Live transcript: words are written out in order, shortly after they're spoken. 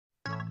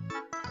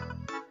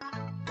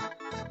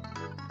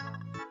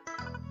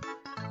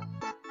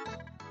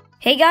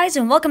Hey guys,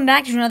 and welcome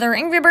back to another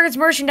Angry Birds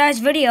merchandise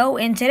video,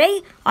 and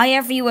today I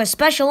have for you a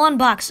special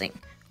unboxing.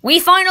 We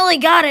finally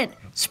got it!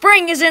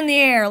 Spring is in the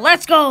air,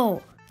 let's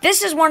go!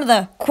 This is one of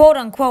the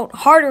quote-unquote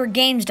harder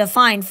games to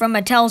find from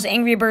Mattel's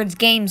Angry Birds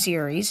game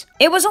series.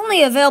 It was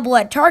only available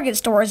at Target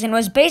stores and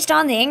was based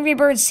on the Angry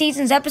Birds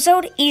Seasons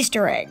episode,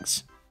 Easter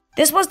Eggs.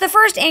 This was the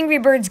first Angry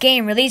Birds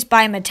game released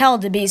by Mattel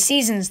to be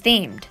Seasons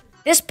themed.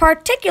 This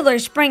particular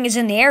Spring is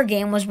in the Air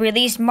game was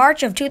released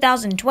March of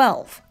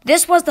 2012.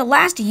 This was the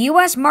last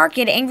US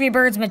market Angry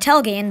Birds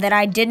Mattel game that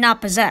I did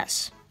not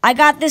possess. I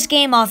got this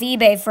game off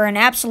eBay for an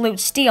absolute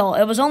steal.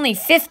 It was only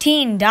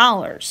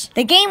 $15.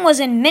 The game was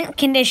in mint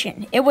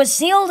condition. It was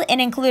sealed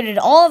and included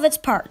all of its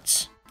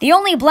parts. The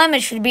only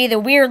blemish would be the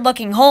weird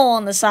looking hole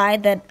on the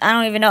side that I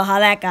don't even know how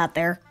that got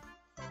there.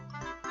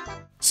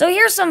 So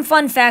here's some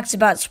fun facts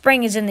about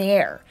Spring is in the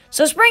Air.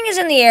 So Spring is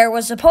in the Air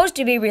was supposed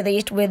to be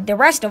released with the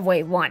rest of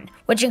Wave 1,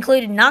 which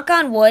included Knock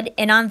on Wood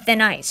and On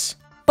Thin Ice.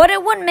 But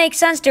it wouldn't make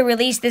sense to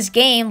release this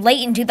game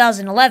late in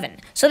 2011,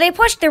 so they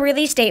pushed the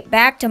release date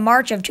back to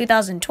March of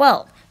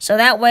 2012. So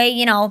that way,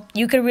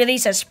 you could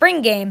release a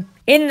Spring game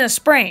in the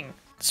spring.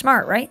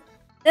 Smart, right?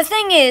 The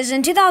thing is,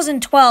 in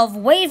 2012,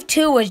 Wave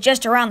 2 was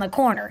just around the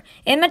corner,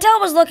 and Mattel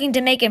was looking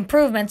to make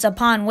improvements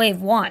upon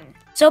Wave 1.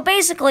 So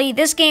basically,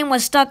 this game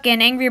was stuck in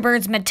Angry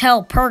Birds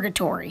Mattel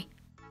purgatory.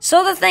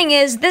 So the thing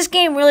is, this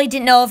game really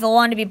didn't know if it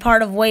wanted to be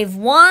part of Wave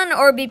 1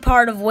 or be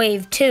part of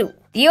Wave 2.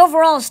 The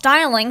overall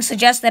styling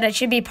suggests that it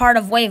should be part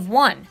of Wave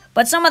 1,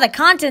 but some of the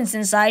contents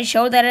inside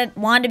showed that it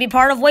wanted to be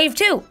part of Wave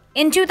 2.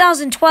 In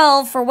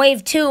 2012, for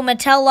Wave 2,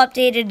 Mattel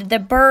updated the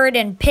bird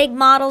and pig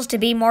models to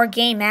be more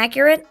game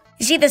accurate.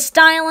 You see, the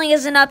styling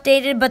isn't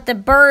updated, but the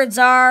birds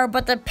are,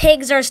 but the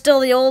pigs are still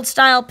the old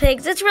style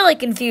pigs. It's really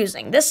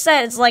confusing. This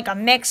set is like a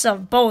mix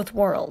of both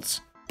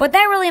worlds. But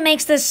that really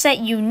makes this set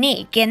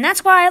unique, and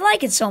that's why I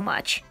like it so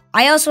much.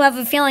 I also have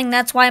a feeling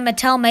that's why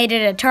Mattel made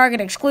it a Target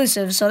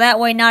exclusive, so that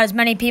way not as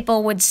many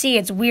people would see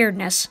its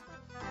weirdness.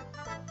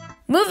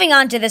 Moving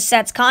on to this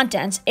set's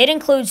contents, it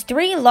includes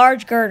 3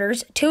 large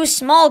girders, 2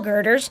 small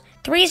girders,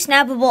 3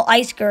 snappable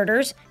ice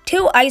girders,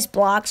 2 ice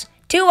blocks,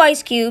 2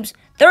 ice cubes,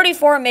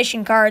 34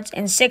 mission cards,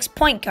 and 6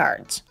 point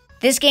cards.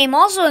 This game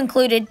also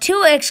included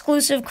 2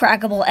 exclusive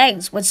crackable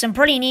eggs with some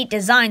pretty neat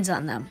designs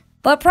on them.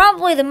 But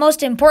probably the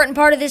most important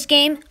part of this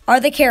game are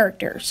the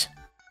characters.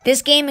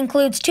 This game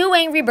includes 2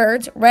 Angry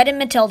Birds, Red and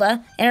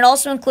Matilda, and it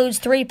also includes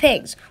 3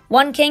 pigs.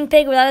 1 king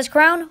pig without his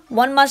crown,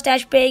 1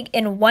 mustache pig,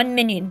 and 1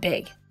 minion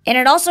pig. And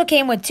it also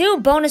came with 2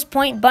 bonus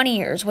point bunny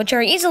ears, which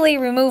are easily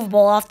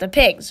removable off the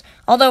pigs.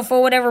 Although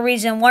for whatever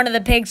reason, one of the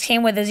pigs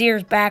came with his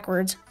ears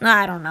backwards.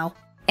 I don't know.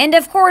 And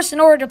of course, in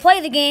order to play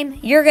the game,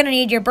 you're going to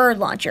need your bird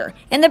launcher,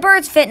 and the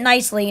birds fit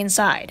nicely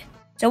inside.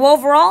 So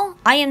overall,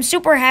 I am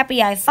super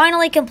happy I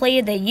finally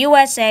completed the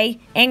USA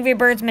Angry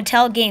Birds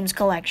Mattel Games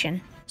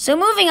collection. So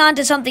moving on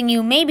to something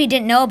you maybe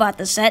didn't know about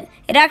the set,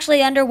 it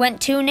actually underwent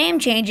 2 name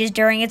changes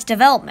during its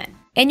development.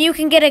 And you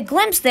can get a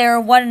glimpse there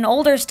of what an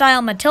older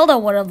style Matilda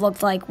would have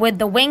looked like with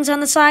the wings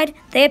on the side.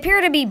 They appear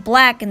to be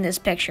black in this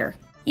picture.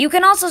 You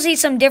can also see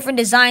some different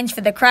designs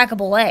for the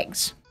crackable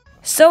eggs.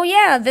 So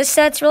yeah, this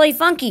set's really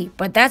funky,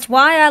 but that's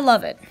why I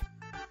love it.